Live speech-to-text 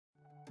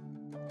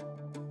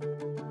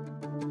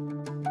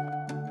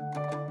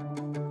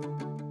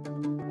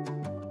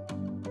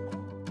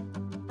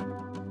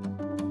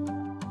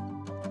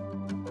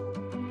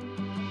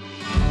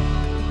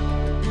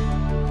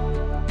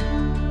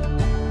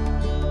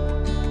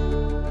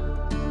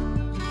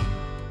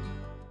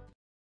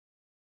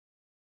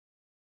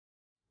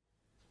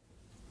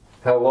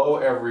Hello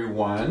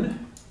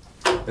everyone.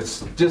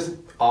 It's just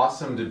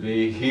awesome to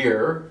be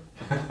here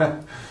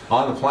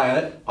on the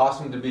planet.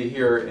 Awesome to be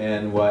here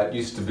in what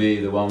used to be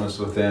the Wellness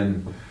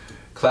Within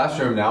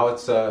classroom. Now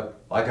it's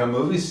like a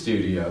movie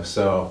studio.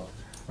 So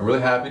I'm really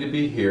happy to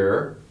be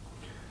here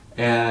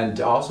and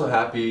also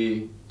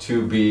happy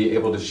to be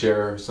able to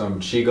share some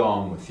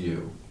Qigong with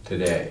you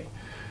today.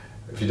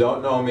 If you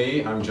don't know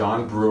me, I'm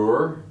John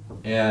Brewer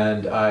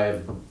and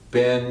I've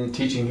been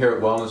teaching here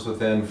at Wellness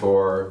Within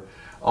for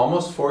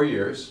almost 4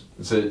 years.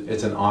 It's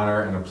an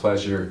honor and a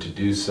pleasure to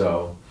do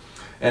so.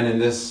 And in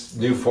this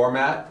new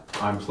format,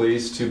 I'm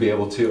pleased to be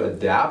able to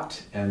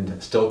adapt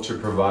and still to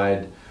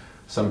provide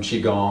some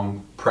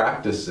Qigong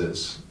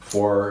practices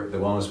for the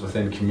Wellness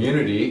Within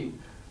community,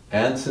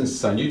 and since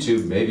it's on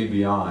YouTube, maybe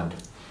beyond.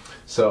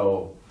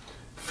 So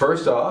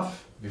first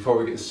off, before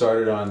we get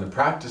started on the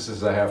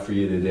practices I have for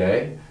you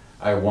today,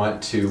 I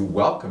want to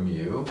welcome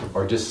you,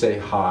 or just say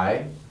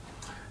hi,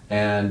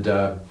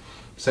 and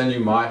send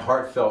you my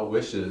heartfelt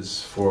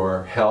wishes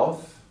for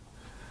health,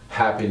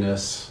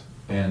 happiness,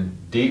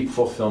 and deep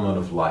fulfillment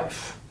of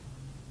life.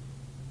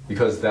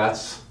 Because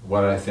that's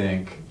what I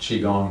think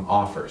Qigong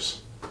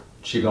offers.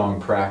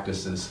 Qigong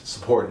practices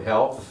support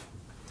health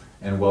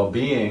and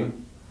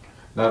well-being,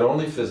 not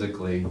only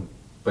physically,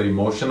 but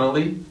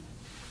emotionally,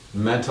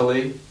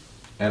 mentally,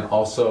 and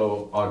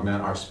also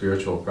augment our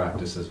spiritual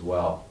practice as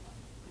well.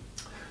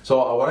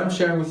 So what I'm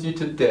sharing with you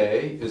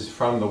today is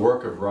from the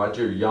work of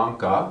Roger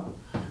Yanka,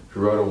 who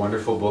wrote a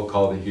wonderful book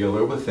called The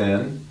Healer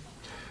Within,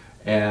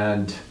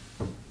 and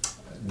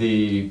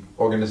the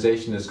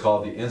organization is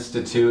called the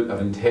Institute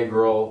of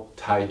Integral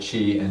Tai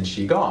Chi and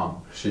Qigong,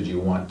 should you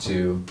want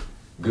to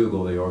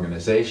Google the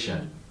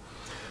organization.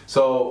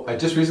 So I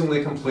just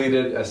recently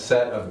completed a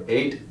set of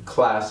 8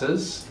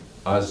 classes,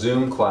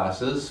 Zoom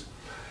classes,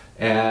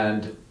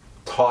 and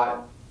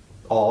taught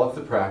all of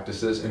the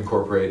practices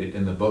incorporated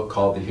in the book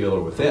called The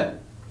Healer Within.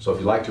 So if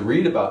you like to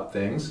read about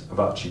things,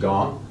 about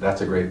Qigong,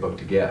 that's a great book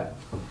to get.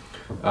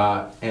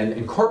 And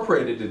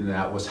incorporated in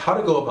that was how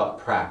to go about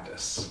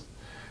practice.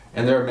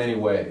 And there are many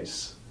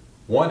ways.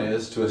 One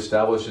is to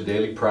establish a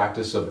daily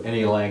practice of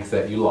any length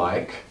that you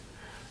like,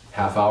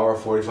 half hour,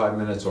 45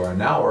 minutes, or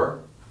an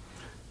hour.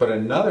 But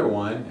another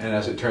one, and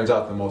as it turns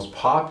out the most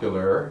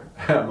popular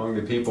among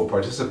the people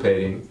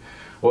participating,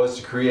 was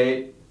to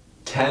create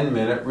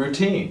 10-minute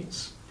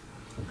routines.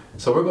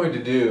 So we're going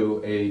to do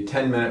a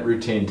 10-minute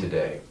routine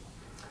today.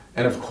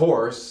 And of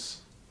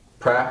course,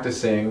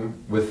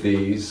 practicing with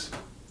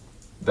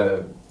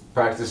the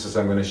practices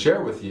I'm going to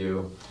share with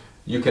you,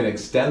 you can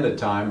extend the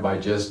time by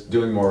just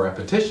doing more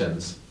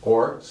repetitions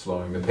or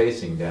slowing the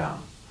pacing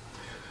down.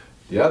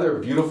 The other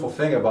beautiful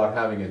thing about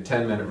having a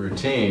 10-minute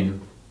routine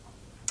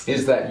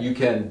is that you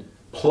can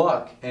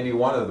pluck any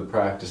one of the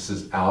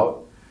practices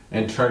out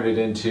and turn it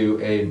into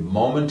a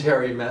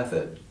momentary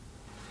method.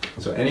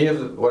 So any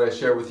of what I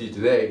share with you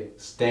today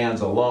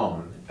stands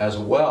alone as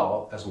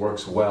well as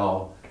works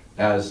well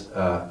as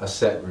a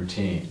set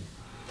routine.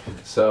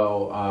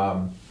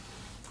 So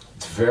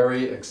it's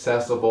very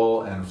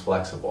accessible and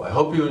flexible. I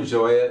hope you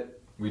enjoy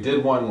it. We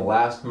did one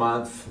last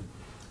month,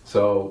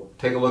 so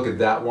take a look at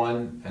that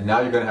one, and now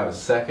you're going to have a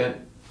second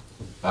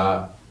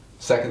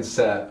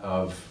set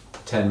of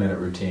 10-minute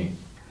routine.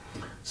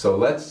 So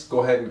let's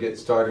go ahead and get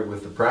started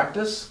with the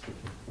practice.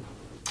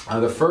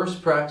 The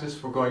first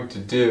practice we're going to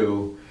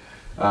do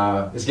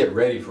is get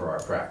ready for our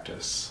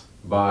practice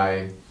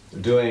by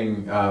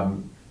doing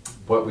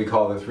what we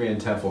call the 3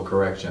 intentful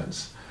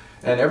corrections.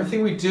 And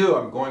everything we do,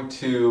 I'm going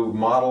to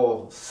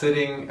model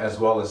sitting as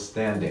well as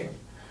standing.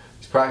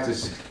 This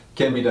practice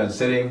can be done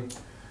sitting,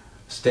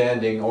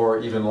 standing, or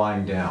even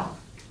lying down.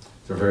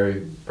 They're very,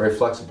 very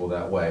flexible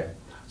that way.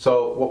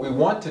 So what we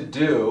want to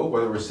do,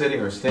 whether we're sitting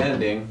or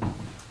standing,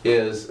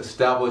 is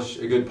establish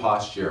a good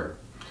posture.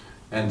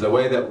 And the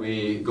way that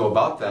we go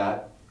about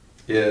that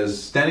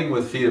is standing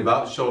with feet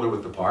about shoulder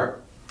width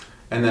apart,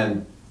 and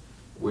then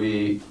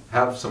we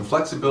have some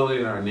flexibility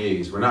in our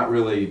knees. We're not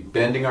really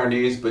bending our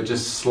knees, but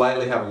just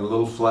slightly having a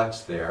little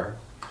flex there.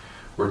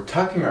 We're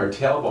tucking our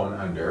tailbone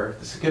under.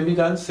 This can be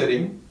done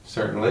sitting,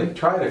 certainly.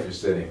 Try it if you're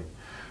sitting.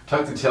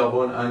 Tuck the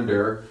tailbone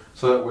under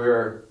so that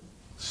we're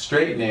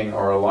straightening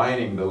or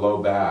aligning the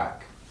low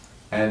back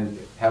and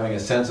having a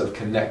sense of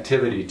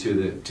connectivity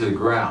to the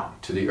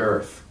ground, to the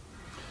earth.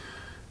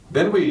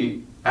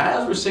 Then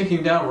as we're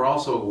sinking down, we're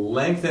also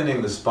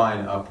lengthening the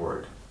spine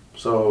upward.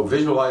 So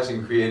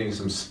visualizing creating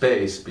some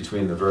space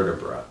between the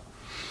vertebrae.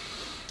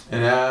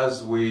 And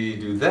as we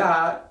do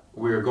that,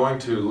 we're going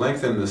to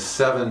lengthen the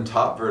 7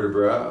 top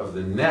vertebrae of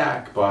the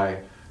neck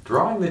by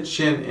drawing the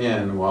chin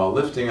in while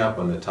lifting up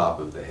on the top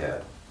of the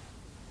head.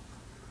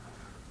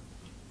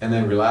 And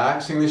then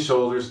relaxing the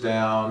shoulders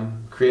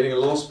down, creating a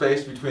little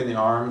space between the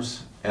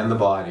arms and the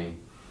body.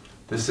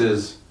 This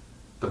is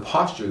the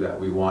posture that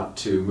we want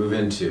to move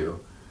into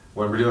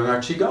when we're doing our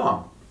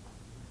Qigong.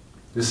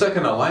 The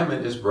second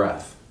alignment is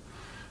breath.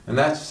 And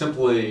that's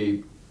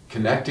simply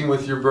connecting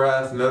with your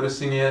breath,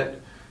 noticing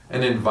it,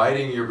 and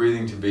inviting your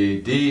breathing to be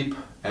deep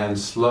and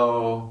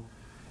slow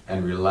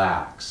and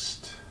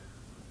relaxed.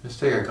 Just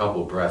take a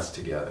couple breaths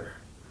together.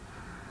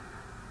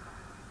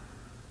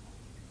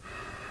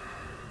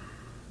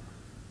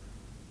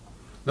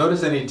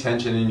 Notice any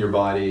tension in your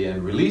body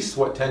and release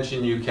what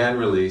tension you can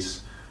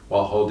release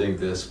while holding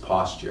this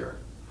posture.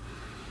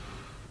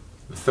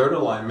 The third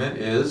alignment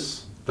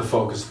is the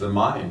focus of the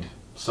mind.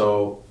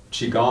 So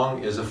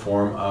Qigong is a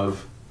form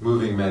of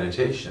moving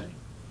meditation.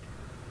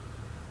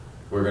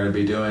 We're going to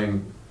be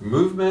doing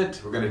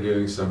movement, we're going to be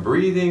doing some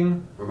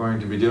breathing, we're going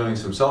to be doing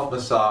some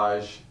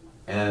self-massage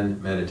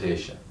and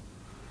meditation.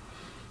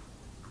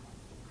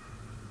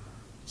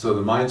 So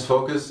the mind's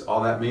focus,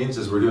 all that means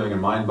is we're doing a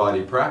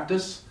mind-body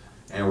practice,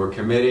 and we're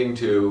committing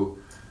to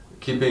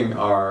keeping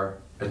our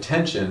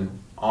attention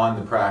on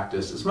the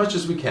practice as much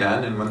as we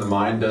can, and when the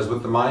mind does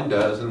what the mind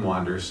does and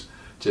wanders,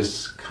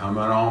 just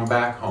coming on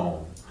back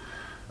home.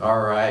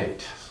 All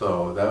right,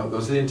 so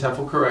those are the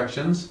intentful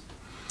corrections.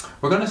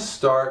 We're going to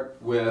start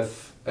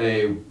with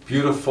a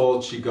beautiful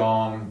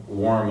Qigong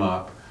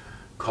warm-up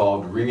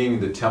called ringing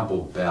the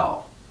temple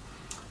bell.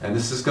 And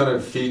this is going to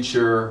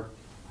feature,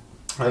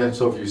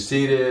 so if you're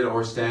seated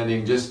or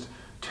standing, just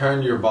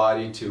turn your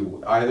body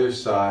to either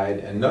side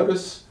and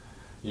notice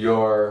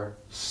your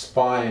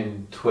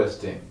spine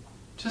twisting.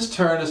 Just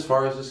turn as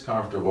far as is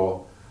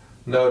comfortable.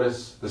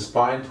 Notice the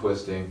spine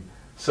twisting,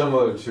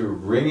 similar to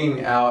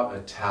wringing out a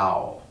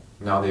towel.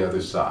 Now the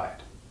other side.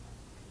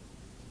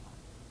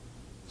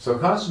 So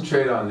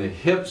concentrate on the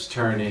hips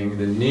turning,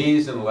 the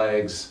knees and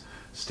legs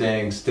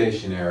staying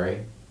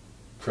stationary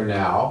for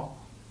now.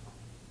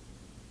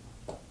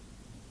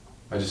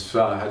 I just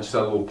had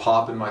a little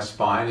pop in my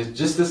spine. It's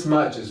just this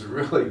much is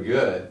really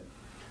good.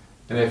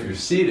 And if you're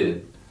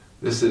seated,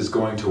 this is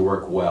going to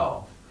work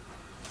well.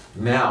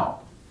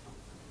 Now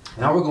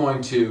we're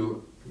going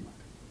to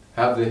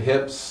have the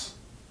hips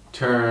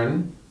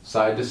turn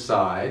side to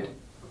side.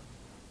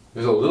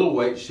 There's a little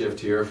weight shift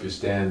here if you're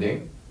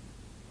standing.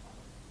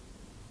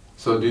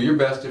 So do your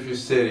best if you're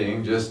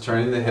sitting, just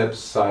turning the hips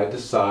side to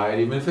side,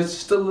 even if it's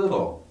just a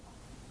little.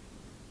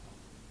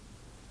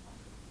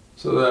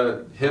 So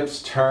the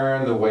hips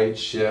turn, the weight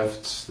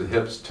shifts, the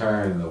hips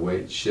turn, the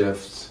weight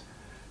shifts.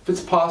 If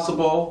it's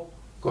possible,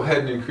 go ahead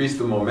and increase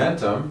the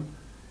momentum,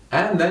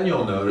 and then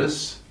you'll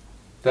notice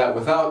that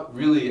without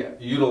really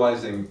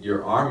utilizing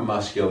your arm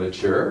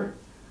musculature,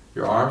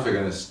 your arms are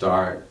going to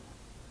start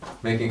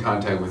making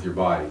contact with your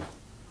body.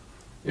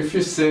 If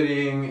you're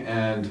sitting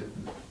and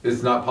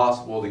it's not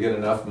possible to get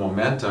enough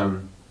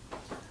momentum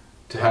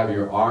to have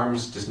your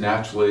arms just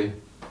naturally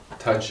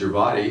touch your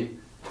body,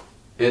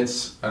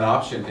 it's an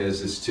option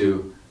is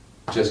to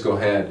just go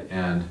ahead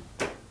and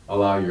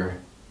allow your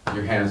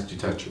hands to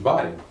touch your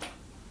body.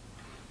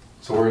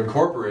 So we're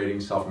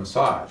incorporating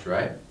self-massage,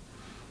 right?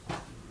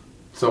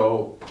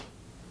 So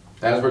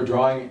as we're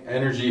drawing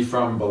energy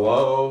from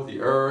below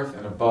the earth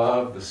and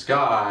above the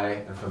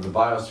sky and from the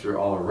biosphere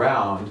all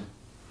around,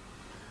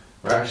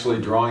 we're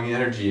actually drawing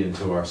energy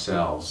into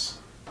ourselves.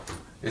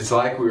 It's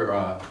like we're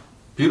a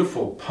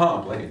beautiful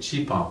pump, like a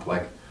chi pump,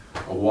 like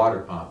a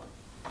water pump,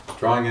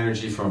 drawing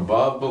energy from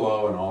above,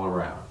 below, and all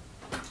around.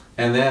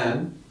 And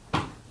then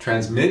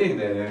transmitting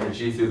that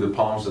energy through the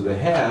palms of the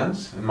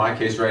hands, in my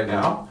case right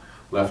now,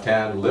 left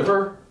hand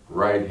liver,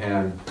 right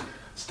hand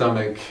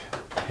stomach,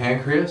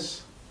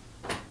 pancreas.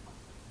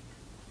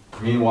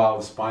 Meanwhile,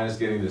 the spine is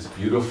getting this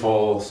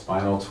beautiful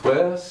spinal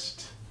twist.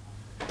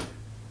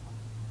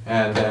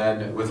 And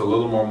then with a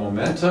little more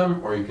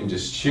momentum, or you can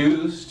just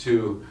choose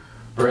to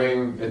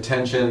bring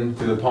attention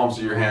through the palms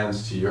of your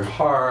hands to your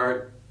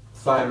heart,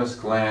 thymus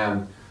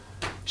gland,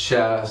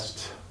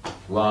 chest,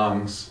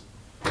 lungs,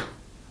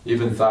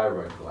 even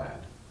thyroid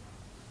gland.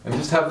 And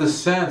just have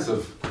this sense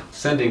of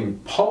sending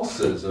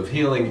pulses of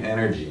healing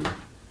energy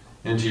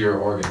into your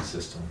organ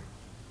system.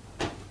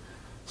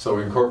 So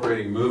we're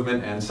incorporating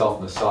movement and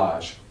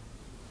self-massage.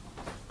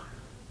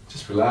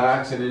 Just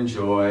relax and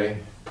enjoy.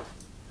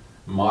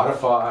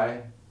 Modify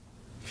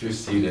if you're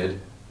seated.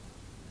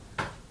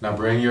 Now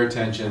bring your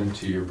attention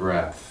to your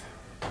breath.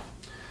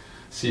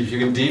 See if you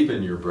can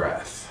deepen your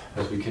breath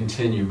as we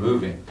continue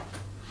moving.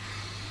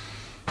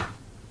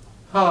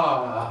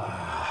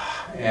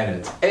 And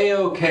it's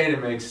a-okay to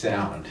make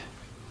sound.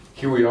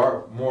 Here we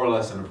are more or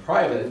less in a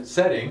private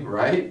setting,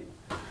 right?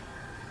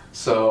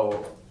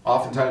 So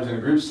oftentimes in a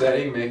group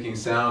setting, making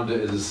sound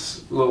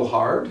is a little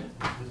hard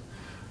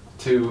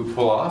to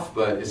pull off,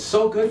 but it's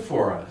so good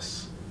for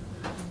us.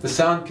 The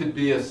sound could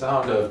be a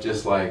sound of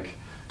just like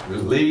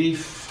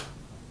relief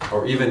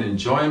or even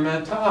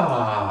enjoyment.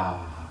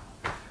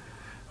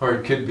 Or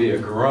it could be a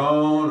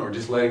groan or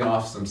just letting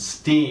off some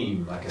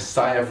steam, like a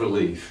sigh of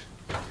relief.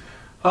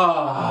 By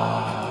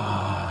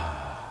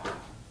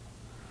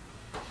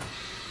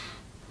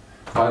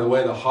the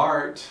way, the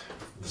heart,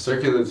 the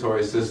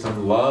circulatory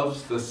system,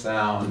 loves the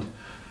sound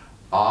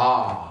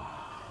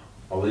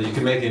although you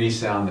can make any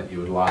sound that you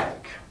would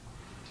like.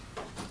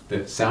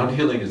 The sound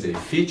healing is a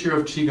feature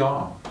of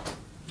Qigong,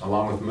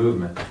 along with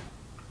movement,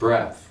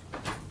 breath,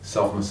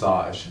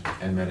 self-massage,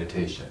 and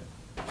meditation.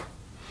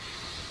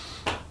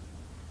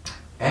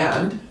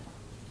 And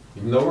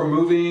even though we're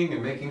moving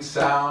and making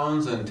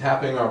sounds and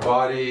tapping our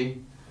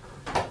body,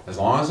 As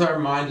long as our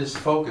mind is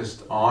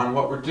focused on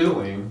what we're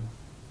doing,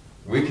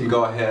 we can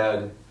go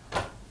ahead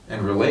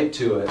and relate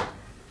to it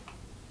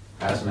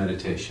as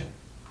meditation.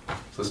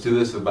 So let's do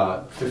this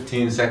about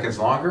 15 seconds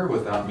longer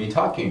without me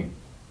talking.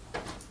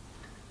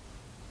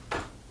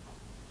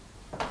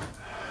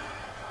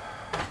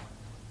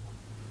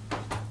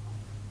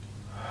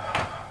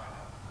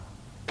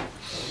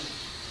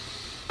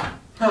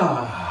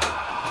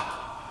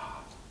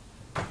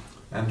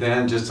 And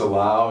then just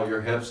allow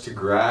your hips to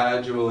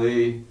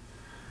gradually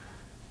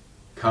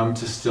come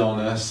to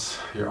stillness.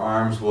 Your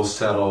arms will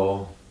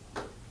settle.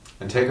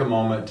 And take a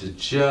moment to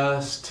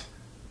just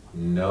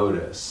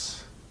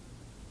notice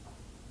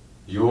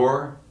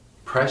your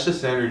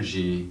precious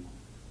energy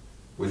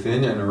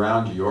within and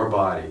around your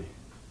body.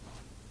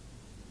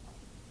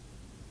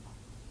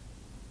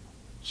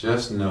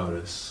 Just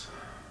notice.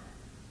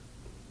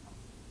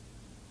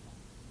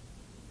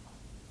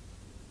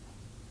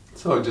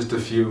 So just a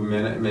few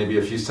minutes, maybe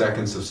a few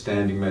seconds of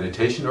standing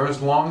meditation, or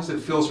as long as it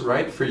feels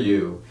right for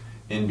you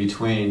in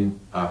between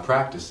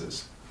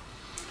practices.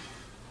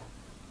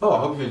 Oh, I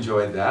hope you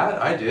enjoyed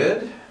that. I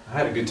did. I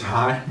had a good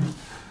time.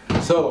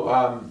 So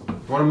I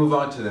want to move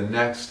on to the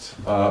next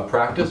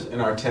practice in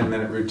our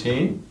 10-minute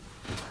routine.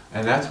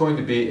 And that's going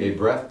to be a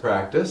breath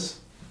practice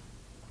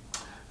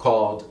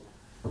called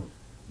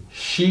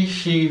Shi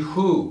Shi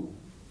Hu,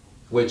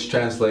 which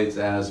translates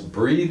as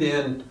breathe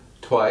in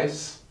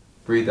twice,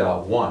 breathe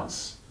out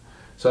once.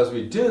 So as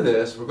we do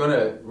this, we're going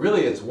to,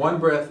 really it's one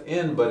breath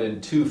in but in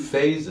two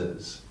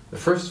phases. The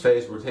first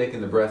phase, we're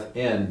taking the breath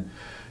in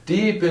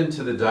deep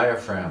into the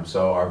diaphragm,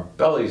 so our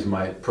bellies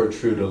might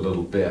protrude a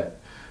little bit.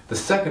 The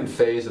second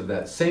phase of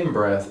that same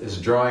breath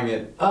is drawing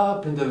it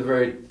up into the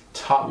very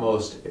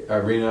topmost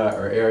arena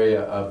or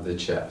area of the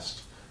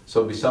chest. So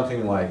it'll be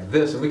something like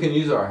this, and we can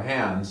use our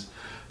hands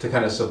to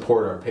kind of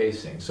support our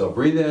pacing. So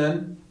breathe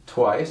in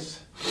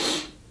twice,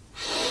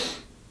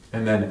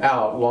 and then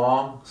out,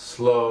 long,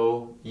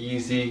 slow,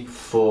 easy,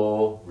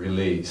 full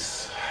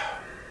release.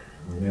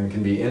 And then it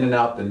can be in and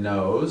out the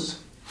nose.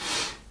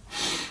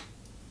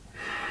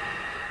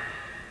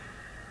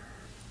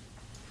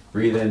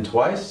 Breathe in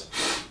twice,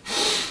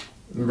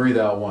 and breathe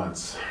out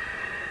once.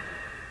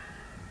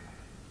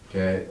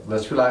 Okay,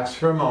 let's relax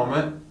for a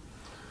moment.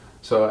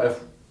 So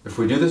if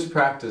we do this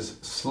practice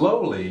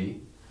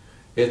slowly,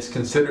 it's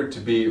considered to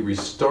be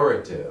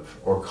restorative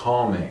or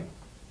calming.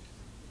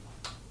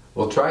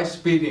 We'll try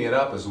speeding it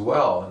up as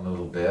well in a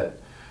little bit,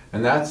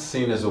 and that's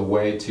seen as a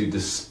way to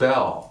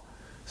dispel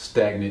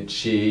stagnant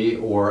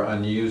qi or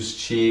unused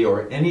qi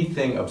or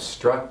anything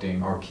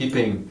obstructing or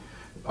keeping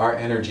our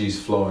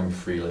energies flowing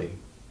freely.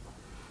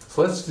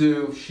 So let's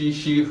do Shi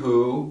Shi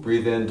Hu,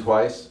 breathe in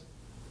twice,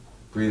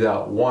 breathe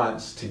out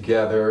once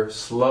together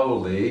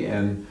slowly,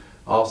 and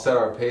I'll set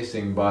our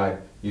pacing by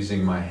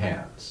using my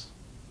hands.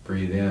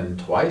 Breathe in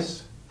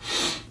twice,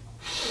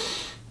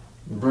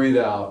 breathe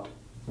out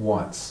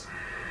once.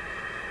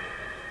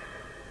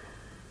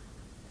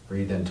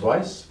 Breathe in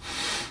twice,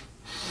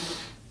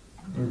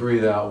 and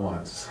breathe out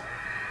once.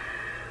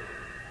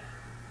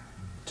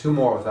 Two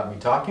more without me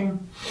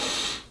talking.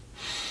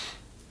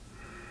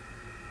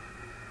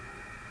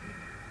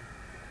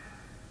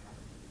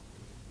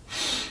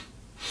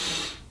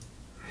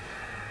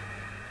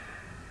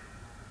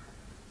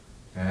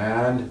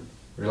 And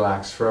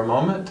relax for a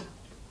moment.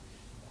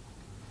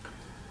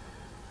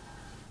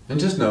 And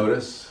just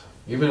notice,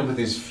 even with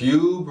these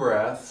few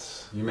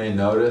breaths, you may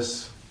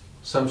notice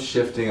some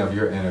shifting of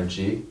your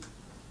energy.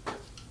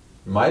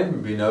 You might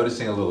even be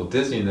noticing a little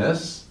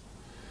dizziness.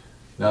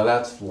 Now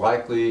that's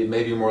likely,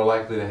 maybe more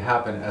likely to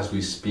happen as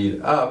we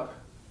speed up,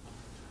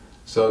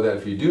 so that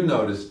if you do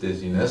notice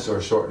dizziness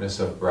or shortness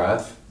of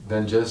breath,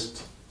 then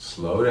just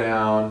slow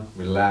down,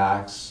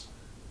 relax,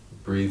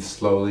 breathe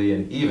slowly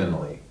and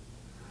evenly.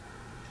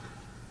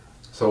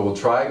 So we'll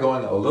try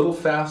going a little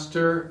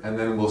faster and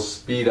then we'll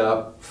speed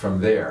up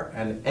from there.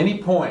 And at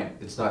any point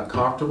it's not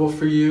comfortable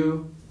for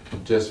you,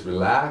 just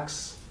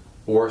relax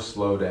or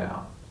slow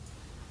down.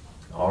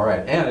 All right,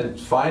 and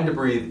it's fine to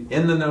breathe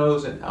in the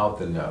nose and out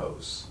the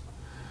nose.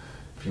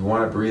 If you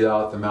want to breathe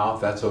out the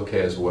mouth, that's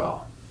okay as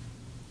well.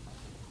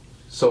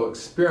 So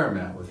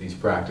experiment with these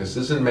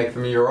practices and make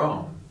them your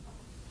own.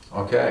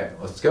 Okay,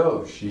 let's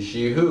go. Shi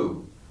Shi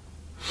Hu.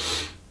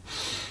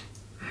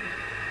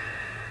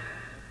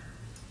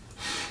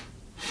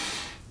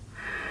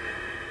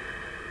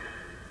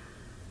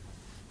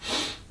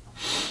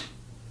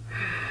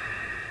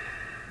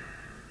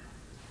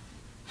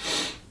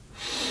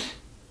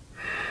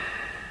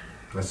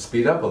 Let's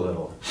speed up a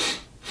little.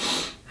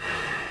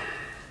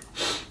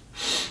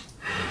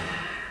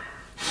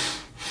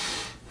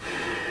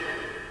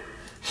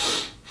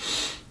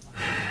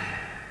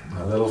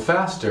 A little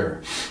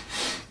faster.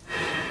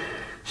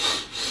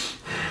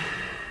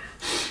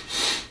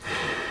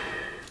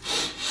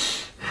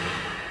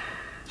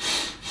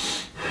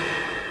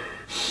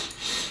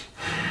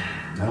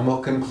 And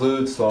we'll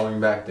conclude slowing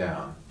back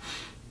down.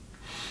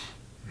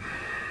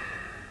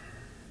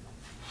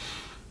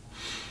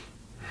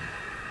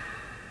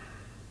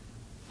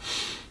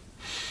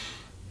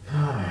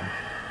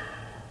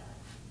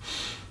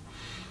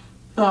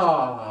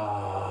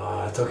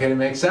 Ah, it's okay to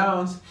make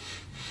sounds.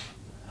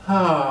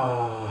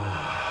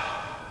 Ah.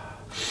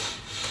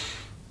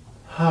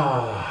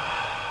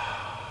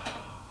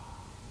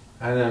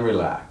 And then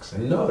relax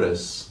and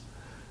notice.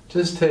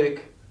 Just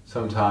take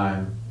some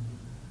time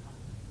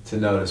to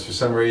notice. For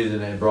some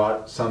reason it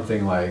brought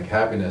something like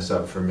happiness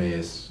up for me.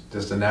 It's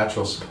just a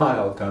natural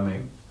smile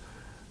coming.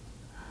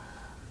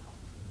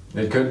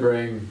 It could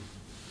bring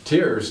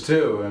tears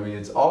too. I mean,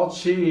 it's all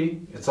chi,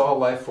 it's all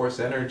life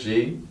force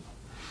energy.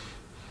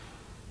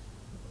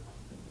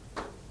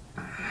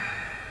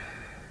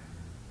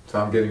 So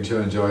I'm getting to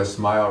enjoy a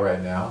smile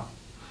right now.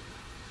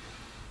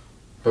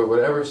 But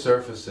whatever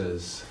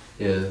surfaces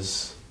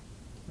is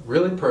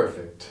really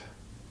perfect.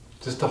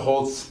 Just to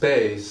hold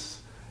space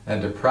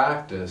and to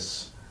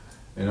practice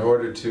in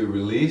order to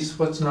release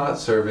what's not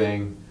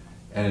serving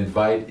and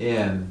invite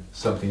in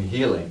something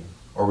healing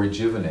or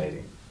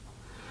rejuvenating.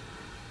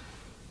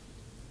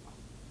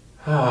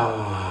 So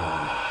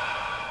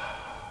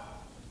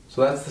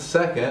that's the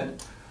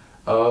second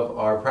of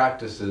our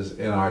practices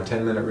in our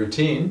 10-minute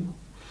routine.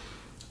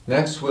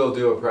 Next we'll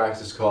do a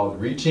practice called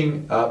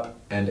reaching up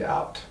and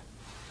out.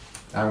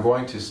 I'm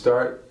going to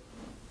start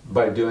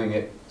by doing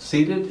it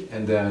seated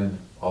and then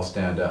I'll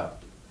stand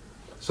up.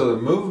 So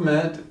the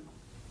movement,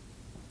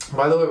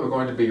 by the way, we're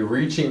going to be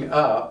reaching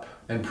up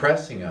and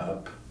pressing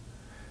up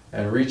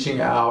and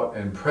reaching out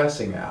and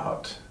pressing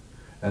out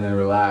and then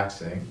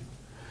relaxing.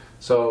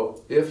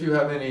 So if you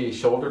have any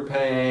shoulder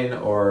pain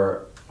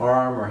or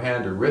arm or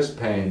hand or wrist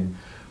pain,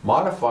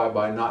 modify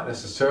by not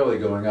necessarily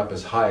going up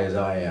as high as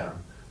I am.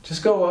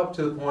 Just go up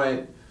to the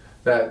point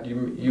that you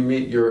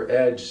meet your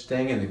edge,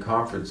 staying in the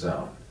comfort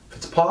zone. If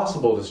it's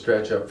possible to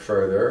stretch up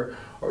further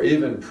or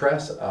even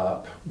press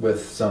up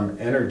with some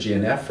energy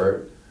and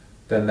effort,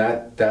 then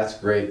that's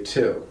great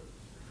too.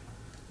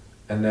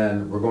 And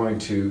then we're going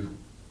to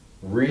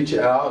reach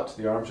out,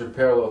 the arms are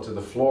parallel to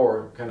the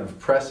floor, kind of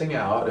pressing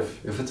out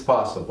if it's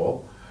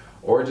possible,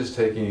 or just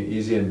taking it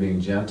easy and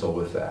being gentle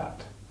with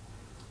that.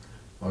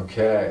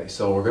 Okay,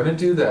 so we're going to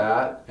do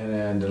that, and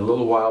then in a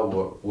little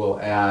while we'll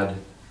add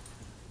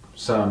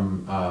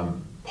some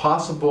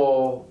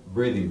possible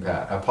breathing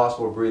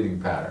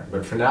pattern.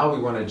 But for now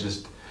we want to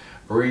just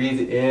breathe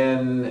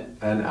in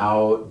and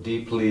out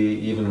deeply,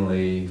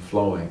 evenly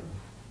flowing.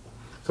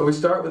 So we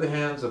start with the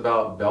hands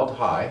about belt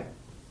high,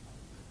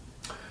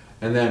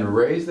 and then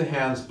raise the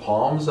hands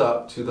palms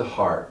up to the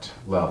heart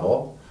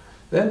level.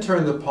 Then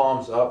turn the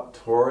palms up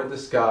toward the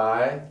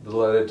sky, a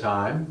little at a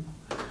time.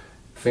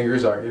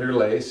 Fingers are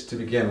interlaced to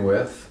begin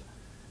with.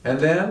 And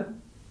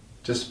then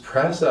just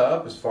press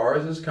up as far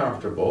as is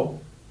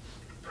comfortable.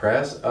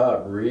 Press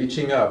up,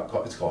 reaching up.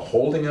 It's called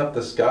holding up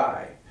the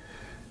sky.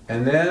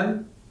 And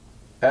then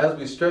as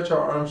we stretch our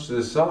arms to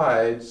the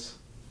sides,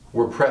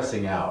 we're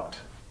pressing out.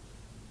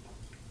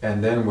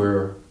 And then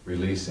we're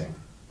releasing.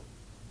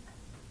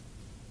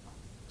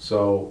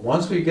 So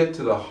once we get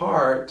to the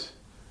heart,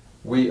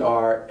 we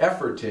are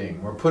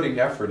efforting. We're putting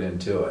effort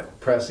into it.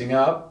 Pressing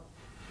up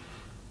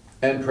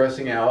and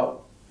pressing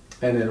out.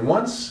 And then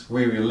once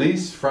we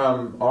release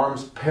from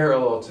arms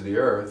parallel to the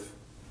earth,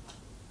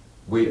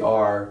 we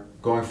are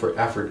going for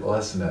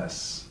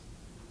effortlessness,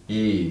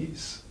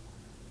 ease.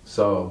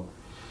 So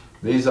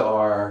these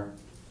are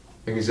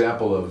an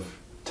example of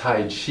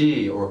Tai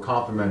Chi or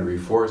complementary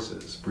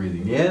forces.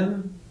 Breathing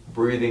in,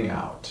 breathing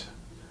out.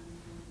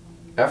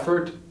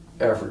 Effort,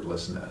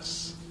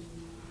 effortlessness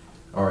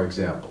are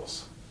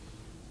examples.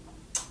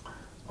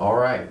 All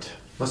right,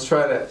 let's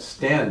try that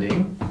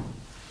standing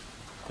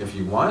if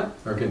you want,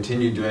 or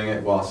continue doing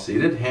it while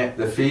seated.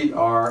 The feet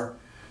are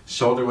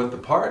shoulder width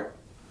apart,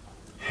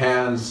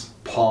 hands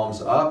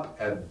palms up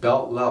at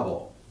belt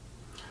level.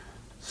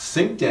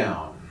 Sink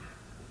down,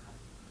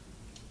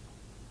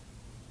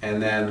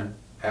 and then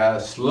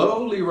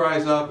slowly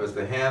rise up as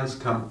the hands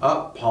come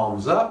up,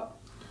 palms up,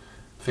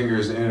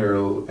 fingers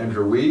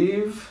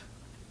interweave,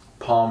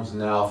 palms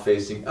now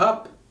facing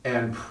up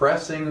and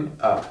pressing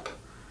up.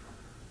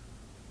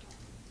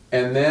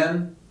 And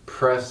then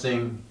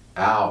pressing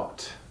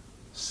out,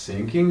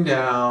 sinking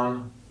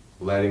down,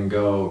 letting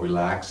go,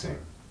 relaxing.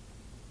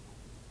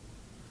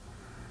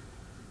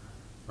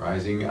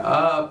 Rising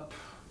up,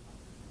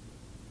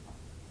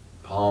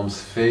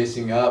 palms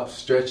facing up,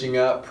 stretching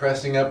up,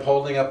 pressing up,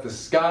 holding up the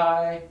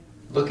sky,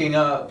 looking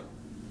up,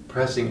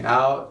 pressing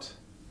out,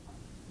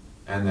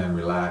 and then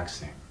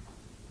relaxing.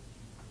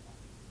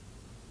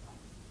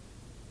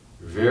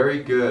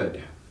 Very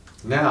good.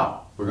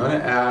 Now, we're going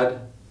to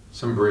add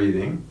some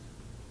breathing,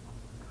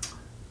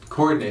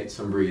 coordinate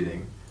some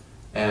breathing,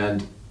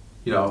 and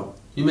you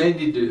may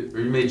need to, or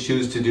you may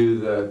choose to do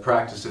the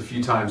practice a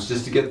few times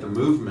just to get the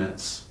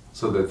movements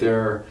so that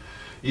they're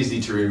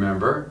easy to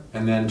remember,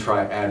 and then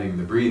try adding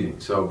the breathing.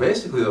 So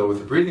basically though, with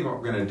the breathing, what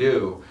we're going to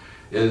do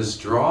is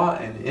draw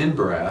an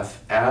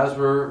in-breath as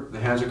the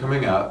hands are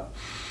coming up.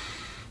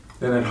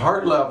 Then at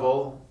heart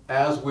level,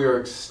 as we are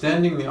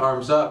extending the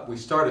arms up, we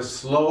start a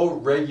slow,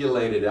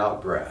 regulated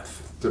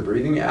out-breath. So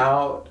breathing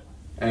out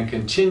and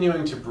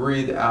continuing to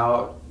breathe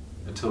out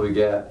until we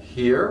get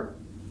here,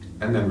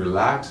 and then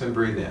relax and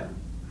breathe in.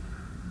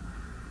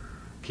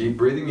 Keep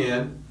breathing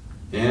in,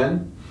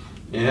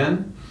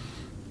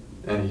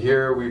 and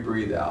here we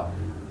breathe out.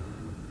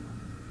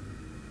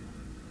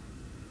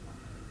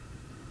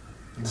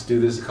 Let's do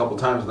this a couple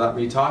times without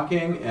me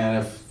talking, and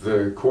if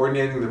the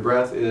coordinating the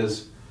breath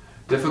is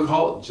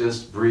difficult,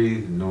 just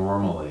breathe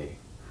normally.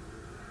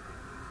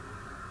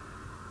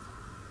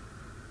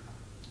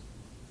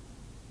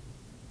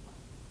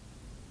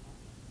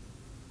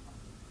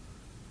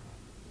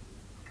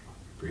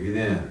 Breathe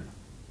in.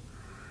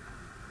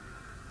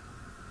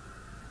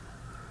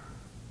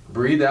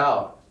 Breathe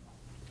out.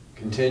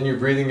 Continue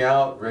breathing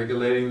out,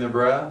 regulating the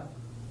breath.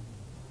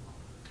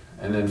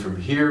 And then from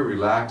here,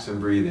 relax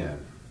and breathe in.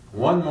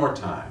 One more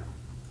time.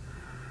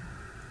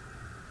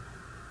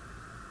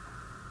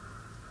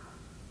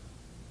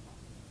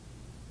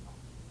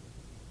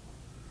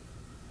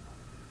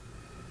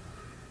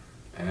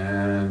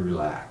 And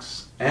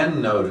relax.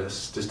 And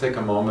notice. Just take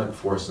a moment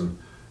for some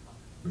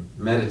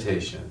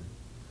meditation.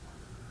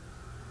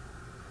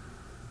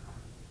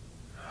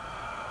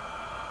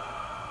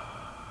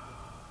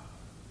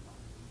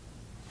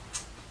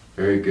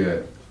 Very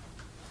good.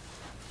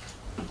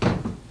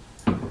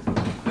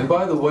 And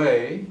by the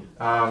way,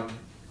 I'm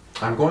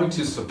going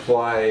to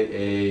supply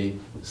a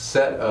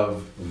set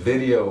of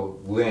video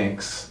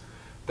links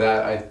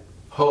that I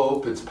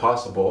hope it's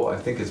possible, I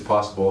think it's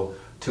possible,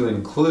 to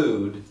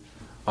include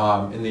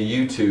in the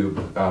YouTube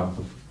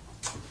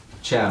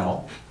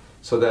channel,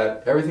 so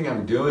that everything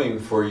I'm doing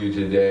for you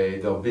today,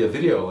 there'll be a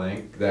video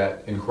link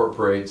that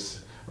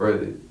incorporates, or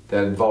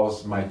that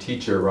involves my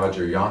teacher,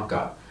 Roger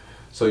Yonka.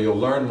 So you'll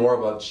learn more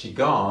about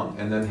Qigong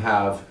and then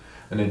have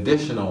an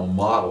additional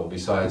model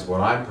besides what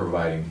I'm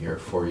providing here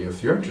for you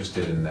if you're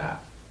interested in that.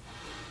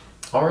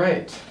 All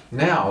right,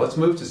 now let's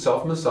move to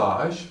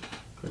self-massage,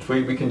 which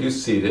we can do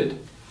seated.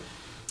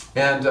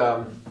 And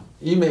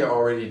you may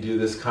already do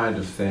this kind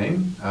of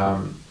thing,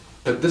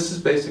 but this is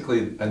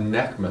basically a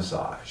neck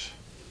massage.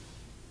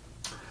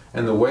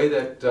 And the way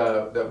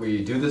that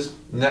we do this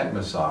neck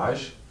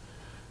massage,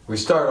 we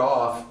start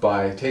off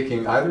by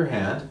taking either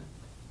hand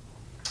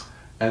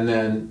and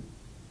then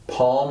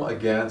palm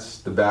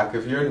against the back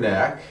of your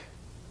neck.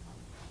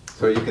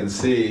 So you can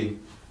see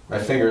my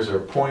fingers are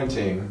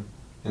pointing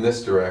in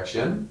this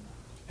direction,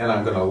 and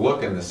I'm going to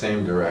look in the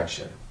same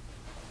direction,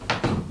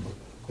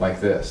 like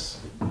this.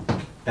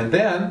 And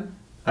then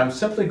I'm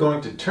simply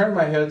going to turn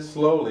my head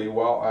slowly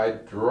while I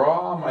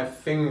draw my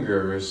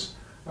fingers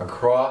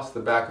across the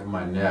back of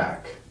my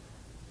neck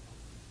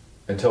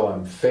until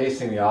I'm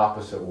facing the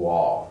opposite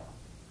wall.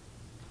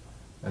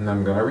 And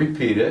I'm going to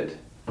repeat it.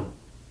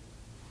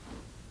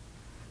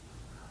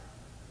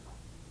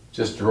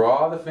 Just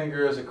draw the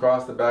fingers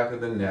across the back of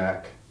the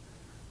neck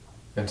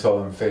until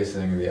I'm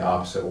facing the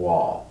opposite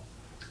wall.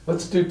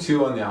 Let's do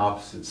two on the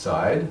opposite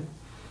side.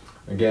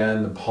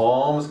 Again, the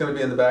palm is going to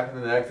be in the back of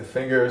the neck, the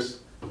fingers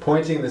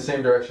pointing in the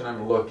same direction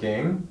I'm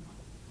looking.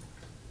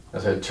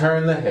 As I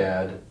turn the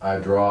head, I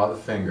draw the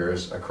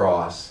fingers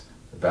across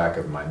the back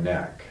of my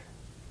neck.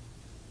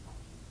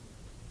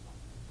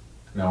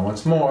 Now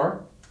once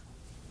more.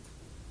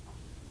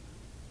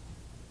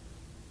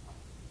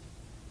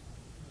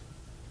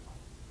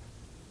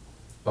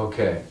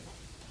 Okay,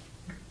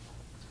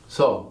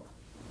 so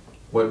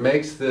what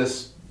makes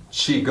this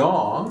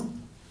Qigong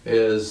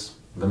is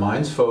the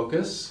mind's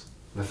focus,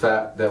 the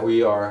fact that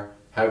we are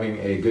having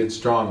a good,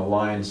 strong,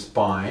 aligned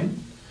spine,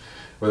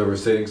 whether we're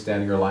sitting,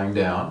 standing, or lying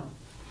down,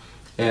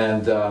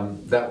 and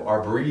that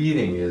our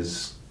breathing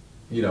is,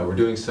 we're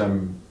doing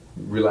some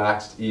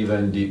relaxed,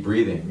 even, deep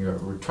breathing.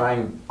 We're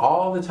trying,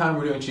 all the time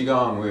we're doing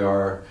Qigong, we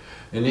are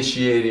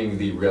initiating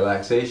the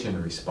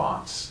relaxation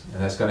response,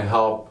 and that's going to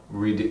help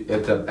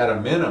at a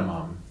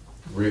minimum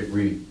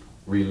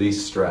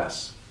release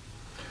stress,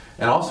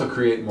 and also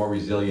create more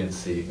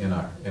resiliency in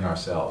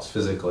ourselves,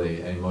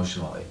 physically and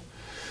emotionally.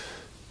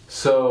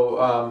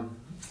 So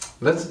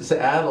let's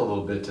add a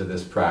little bit to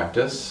this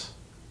practice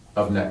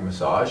of neck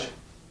massage.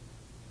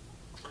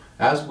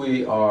 As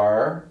we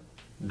are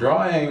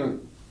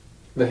drawing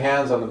the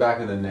hands on the back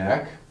of the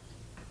neck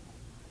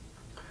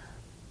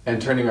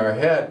and turning our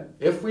head,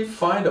 if we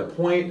find a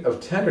point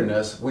of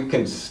tenderness, we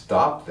can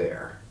stop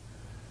there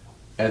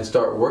and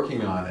start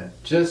working on it.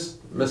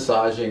 Just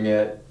massaging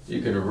it.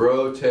 You can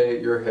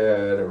rotate your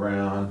head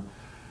around.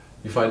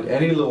 You find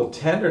any little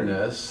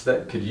tenderness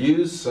that could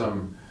use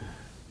some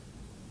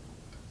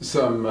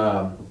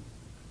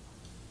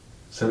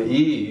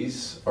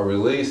ease or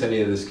release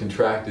any of this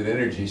contracted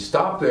energy,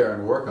 stop there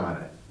and work on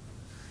it.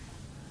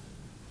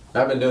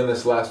 I've been doing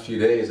this the last few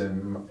days,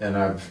 and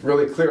I've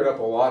really cleared up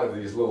a lot of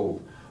these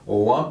little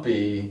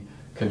lumpy,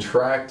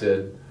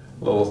 contracted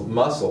little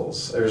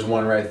muscles. There's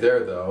one right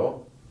there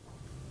though.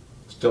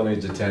 Still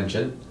needs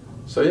attention.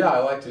 So yeah, I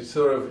like to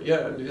sort of,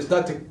 it's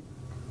not to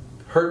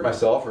hurt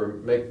myself or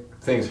make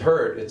things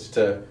hurt, it's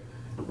to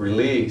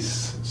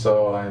release.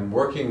 So I'm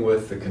working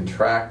with the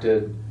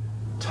contracted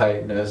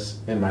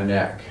tightness in my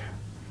neck.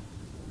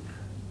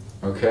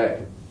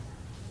 Okay.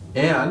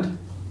 And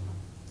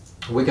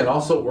we can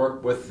also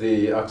work with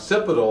the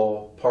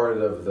occipital part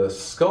of the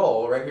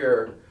skull right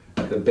here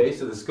at the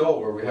base of the skull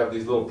where we have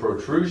these little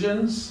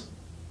protrusions.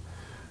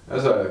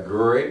 That's a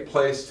great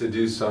place to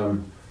do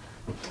some,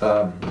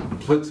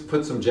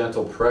 put some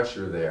gentle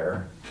pressure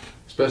there,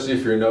 especially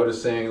if you're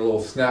noticing a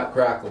little snap,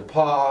 crackle,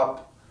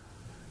 pop.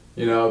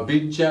 You know,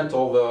 be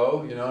gentle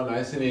though, you know,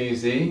 nice and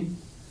easy.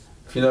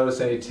 If you notice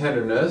any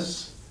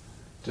tenderness,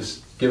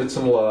 just give it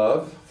some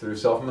love through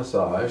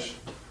self-massage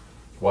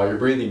while you're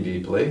breathing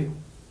deeply.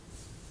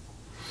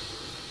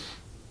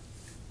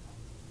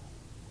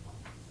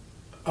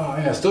 Oh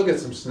yeah, I still get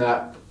some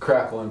snap,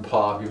 crackle, and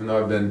pop, even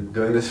though I've been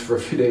doing this for a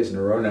few days in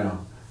a row now.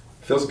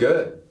 It feels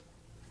good.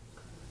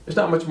 There's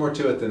not much more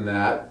to it than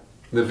that.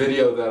 The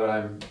video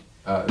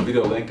that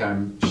video link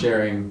I'm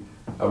sharing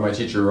of my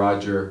teacher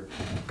Roger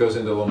goes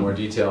into a little more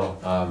detail,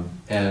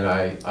 and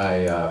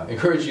I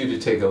encourage you to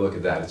take a look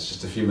at that. It's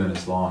just a few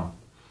minutes long.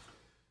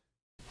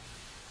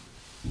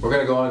 We're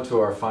going to go on to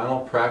our final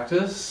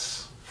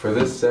practice for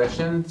this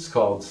session. It's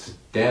called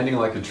Standing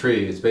Like a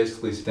Tree. It's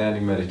basically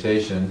standing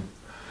meditation,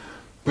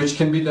 which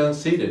can be done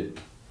seated.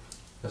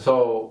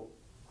 So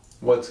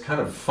what's kind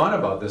of fun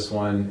about this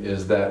one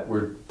is that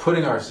we're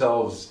putting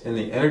ourselves in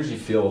the energy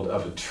field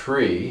of a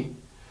tree.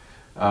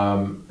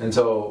 And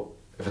so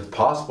if it's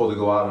possible to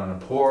go out on a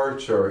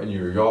porch or in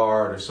your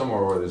yard or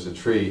somewhere where there's a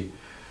tree,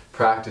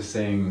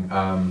 practicing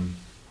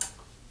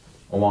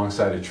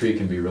alongside a tree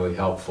can be really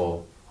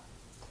helpful.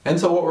 And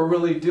so what we're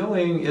really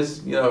doing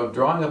is, you know,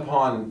 drawing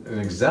upon an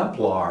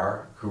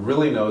exemplar who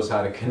really knows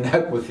how to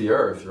connect with the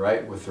earth,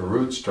 right, with the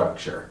root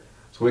structure.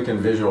 So we can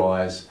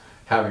visualize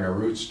having a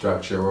root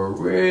structure. We're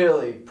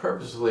really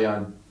purposefully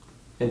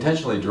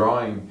intentionally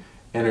drawing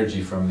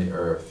energy from the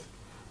earth,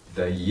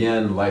 the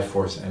yin life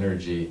force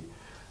energy.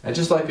 And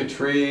just like a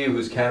tree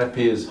whose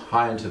canopy is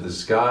high into the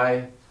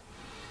sky,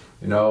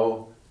 you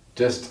know,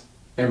 just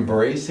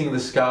embracing the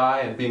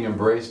sky and being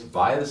embraced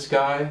by the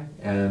sky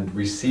and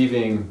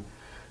receiving,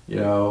 you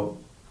know,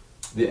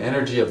 the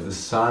energy of the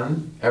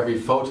sun. Every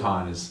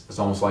photon is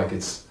almost like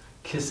it's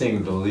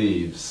kissing the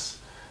leaves,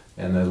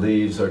 and the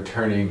leaves are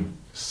turning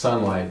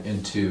sunlight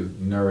into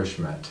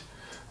nourishment.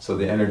 So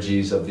the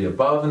energies of the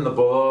above and the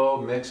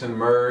below mix and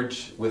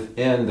merge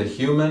within the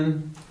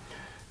human,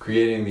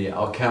 creating the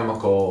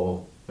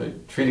alchemical,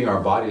 treating our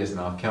body as an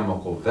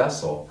alchemical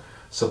vessel,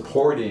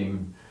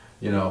 supporting,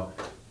 you know,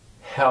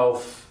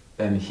 health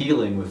and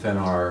healing within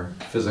our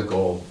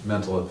physical,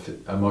 mental,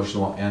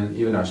 emotional, and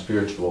even our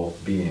spiritual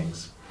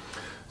beings.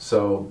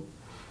 So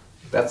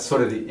that's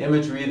sort of the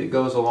imagery that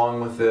goes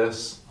along with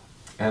this.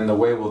 And the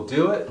way we'll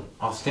do it,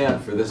 I'll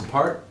stand for this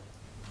part.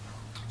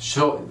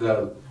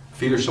 The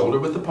feet are shoulder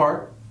width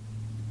apart.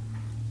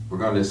 We're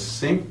going to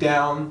sink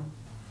down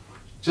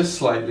just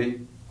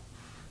slightly,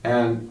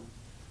 and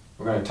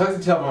we're going to tuck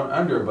the tailbone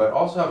under, but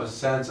also have a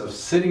sense of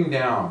sitting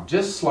down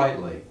just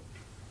slightly,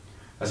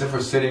 as if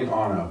we're sitting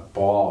on a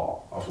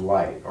ball of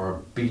light or a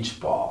beach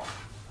ball.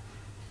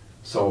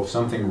 So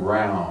something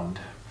round.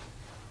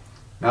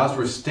 Now as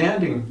we're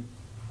standing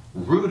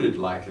rooted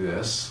like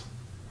this,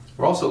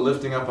 we're also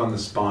lifting up on the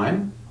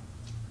spine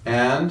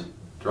and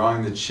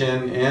drawing the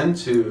chin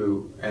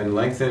into and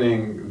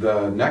lengthening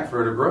the neck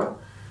vertebra,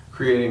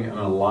 creating an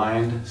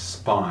aligned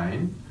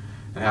spine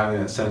and having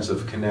that sense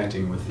of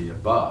connecting with the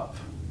above,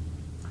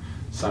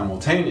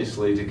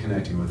 simultaneously to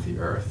connecting with the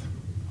earth.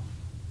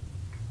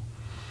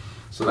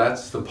 So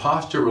that's the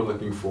posture we're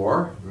looking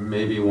for.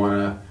 Maybe you want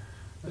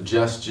to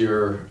adjust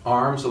your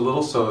arms a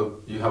little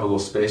so you have a little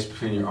space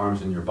between your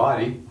arms and your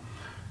body.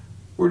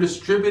 We're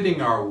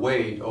distributing our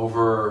weight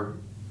over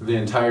the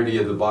entirety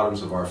of the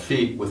bottoms of our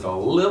feet with a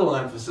little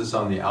emphasis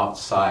on the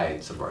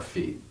outsides of our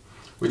feet,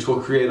 which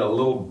will create a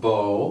little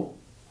bow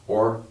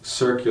or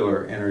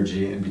circular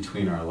energy in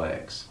between our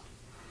legs.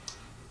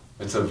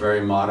 It's a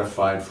very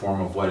modified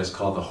form of what is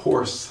called the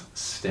horse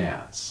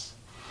stance.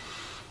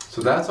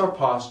 So that's our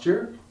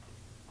posture.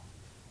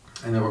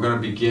 And then we're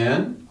going to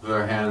begin with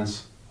our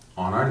hands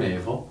on our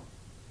navel.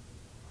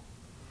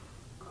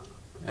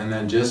 And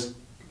then just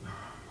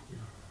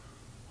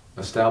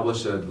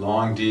establish a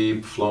long,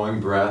 deep, flowing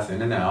breath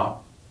in and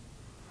out.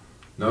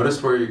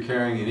 Notice where you're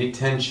carrying any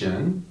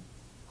tension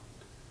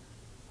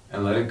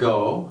and let it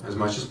go as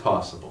much as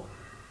possible.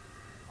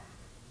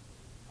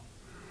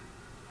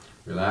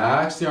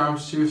 Relax the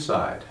arms to your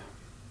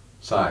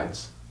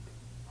sides.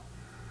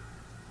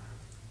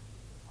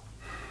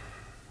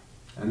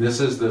 And this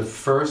is the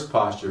first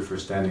posture for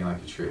standing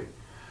like a tree.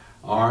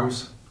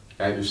 Arms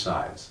at your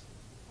sides.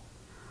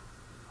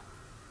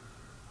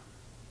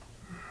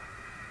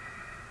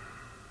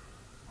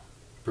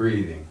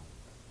 Breathing.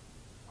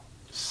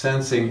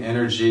 Sensing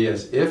energy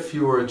as if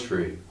you were a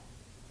tree.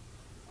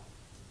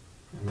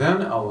 And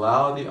then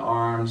allow the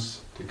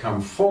arms to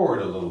come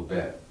forward a little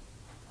bit.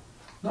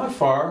 Not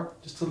far,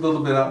 just a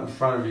little bit out in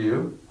front of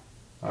you.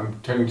 I'm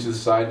turning to the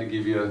side to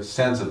give you a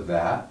sense of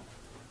that.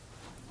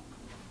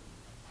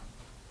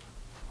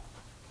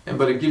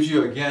 But it gives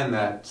you again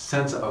that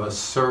sense of a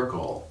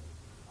circle,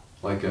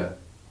 like a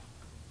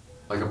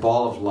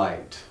ball of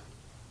light.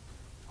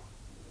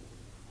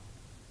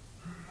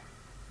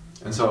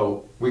 And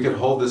so we could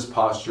hold this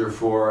posture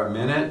for a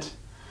minute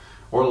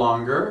or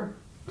longer,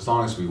 as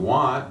long as we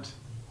want.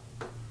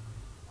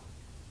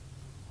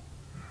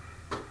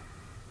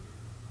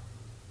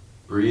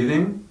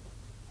 Breathing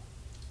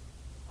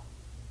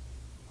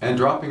and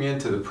dropping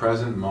into the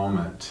present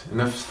moment. And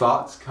if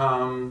thoughts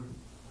come,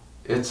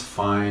 it's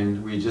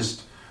fine. We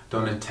just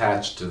don't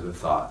attach to the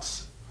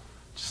thoughts.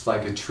 Just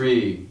like a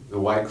tree, the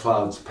white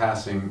clouds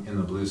passing in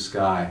the blue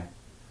sky.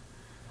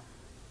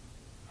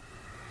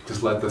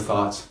 Just let the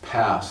thoughts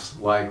pass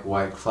like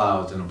white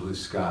clouds in a blue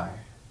sky.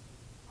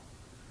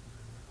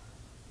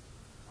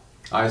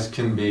 Eyes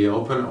can be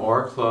open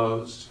or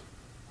closed.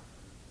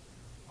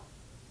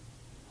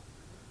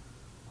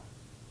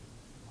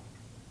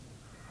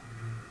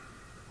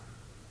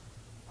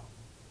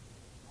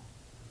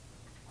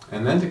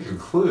 And then to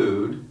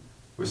conclude,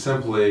 we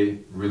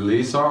simply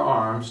release our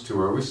arms to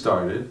where we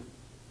started.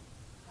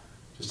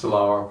 Just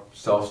allow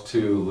ourselves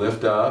to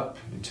lift up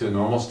into a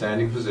normal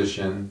standing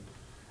position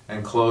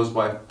and close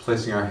by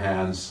placing our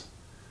hands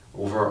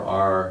over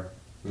our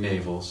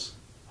navels.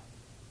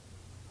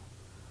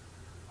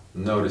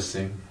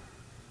 Noticing.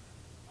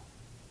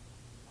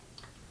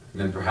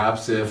 And then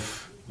perhaps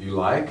if you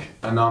like,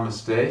 a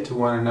namaste to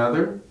one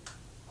another.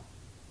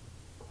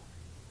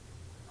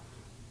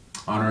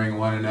 Honoring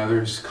one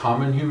another's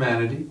common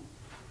humanity.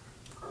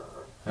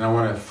 And I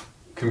want to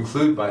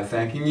conclude by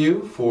thanking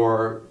you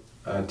for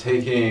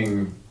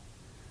taking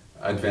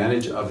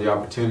advantage of the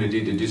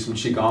opportunity to do some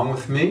Qigong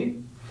with me.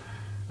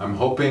 I'm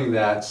hoping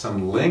that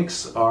some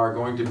links are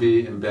going to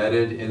be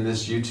embedded in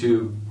this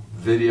YouTube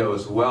video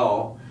as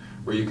well,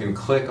 where you can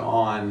click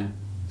on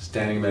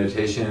standing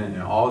meditation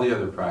and all the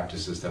other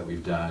practices that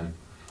we've done.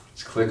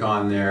 Just click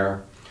on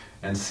there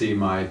and see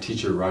my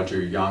teacher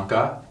Roger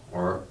Yanka,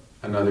 or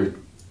another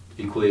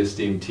equally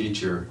esteemed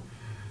teacher,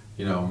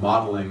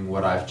 modeling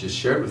what I've just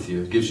shared with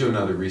you. It gives you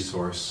another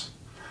resource.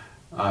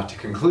 To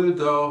conclude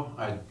though,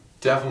 I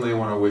definitely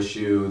want to wish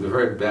you the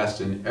very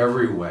best in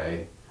every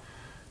way.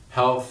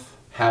 Health,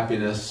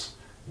 happiness,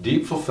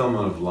 deep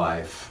fulfillment of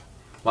life,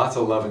 lots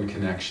of love and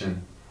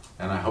connection,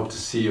 and I hope to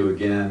see you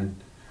again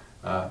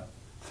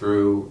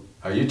through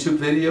a YouTube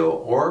video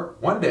or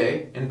one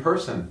day in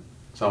person.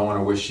 So I want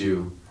to wish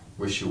you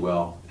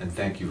well and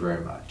thank you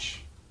very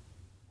much.